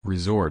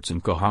resorts in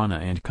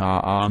Kahana and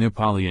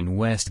Kaanapali in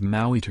West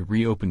Maui to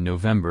reopen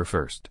November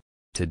 1st.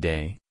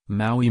 Today,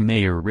 Maui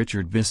Mayor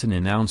Richard Bisson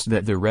announced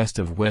that the rest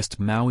of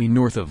West Maui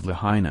north of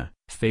Lahaina,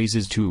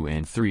 phases 2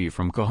 and 3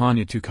 from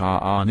Kahana to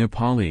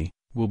Kaanapali,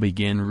 will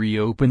begin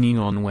reopening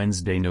on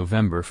Wednesday,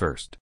 November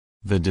 1st.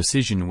 The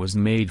decision was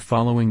made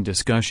following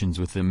discussions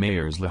with the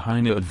mayor's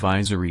Lahaina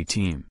advisory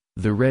team,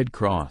 the Red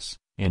Cross,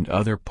 and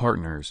other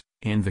partners,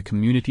 and the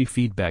community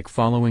feedback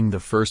following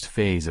the first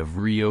phase of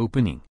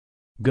reopening.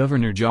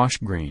 Governor Josh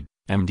Green,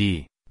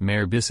 MD,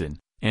 Mayor Bisson,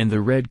 and the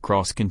Red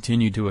Cross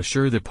continue to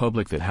assure the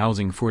public that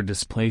housing for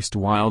displaced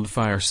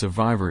wildfire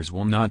survivors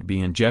will not be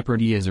in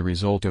jeopardy as a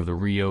result of the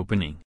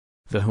reopening.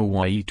 The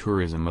Hawaii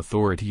Tourism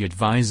Authority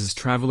advises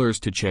travelers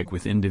to check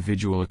with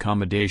individual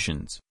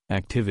accommodations,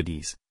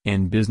 activities,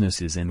 and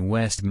businesses in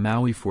West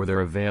Maui for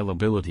their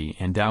availability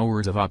and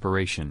hours of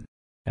operation.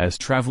 As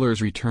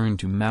travelers return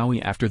to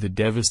Maui after the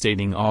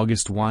devastating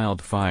August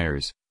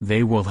wildfires,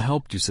 they will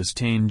help to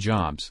sustain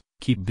jobs,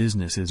 keep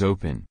businesses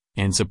open,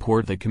 and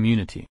support the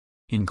community.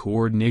 In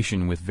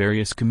coordination with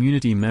various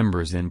community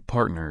members and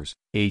partners,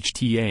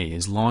 HTA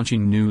is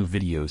launching new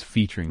videos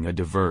featuring a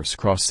diverse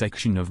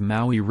cross-section of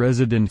Maui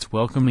residents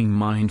welcoming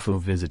mindful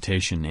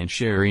visitation and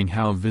sharing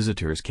how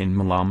visitors can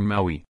malama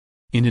Maui.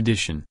 In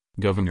addition,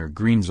 Governor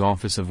Green's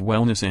Office of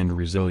Wellness and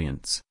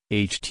Resilience,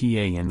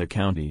 HTA, and the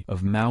County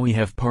of Maui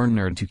have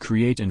partnered to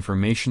create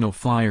informational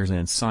flyers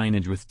and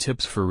signage with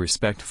tips for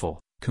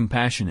respectful,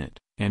 compassionate,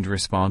 and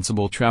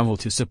responsible travel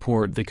to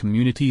support the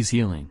community's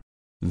healing.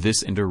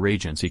 This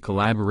interagency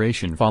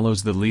collaboration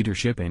follows the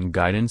leadership and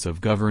guidance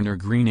of Governor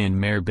Green and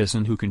Mayor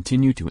Bisson, who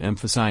continue to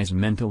emphasize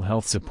mental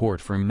health support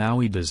for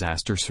Maui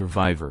disaster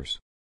survivors.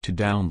 To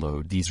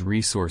download these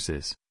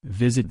resources,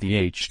 visit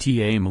the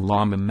HTA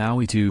Malama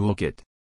Maui Toolkit.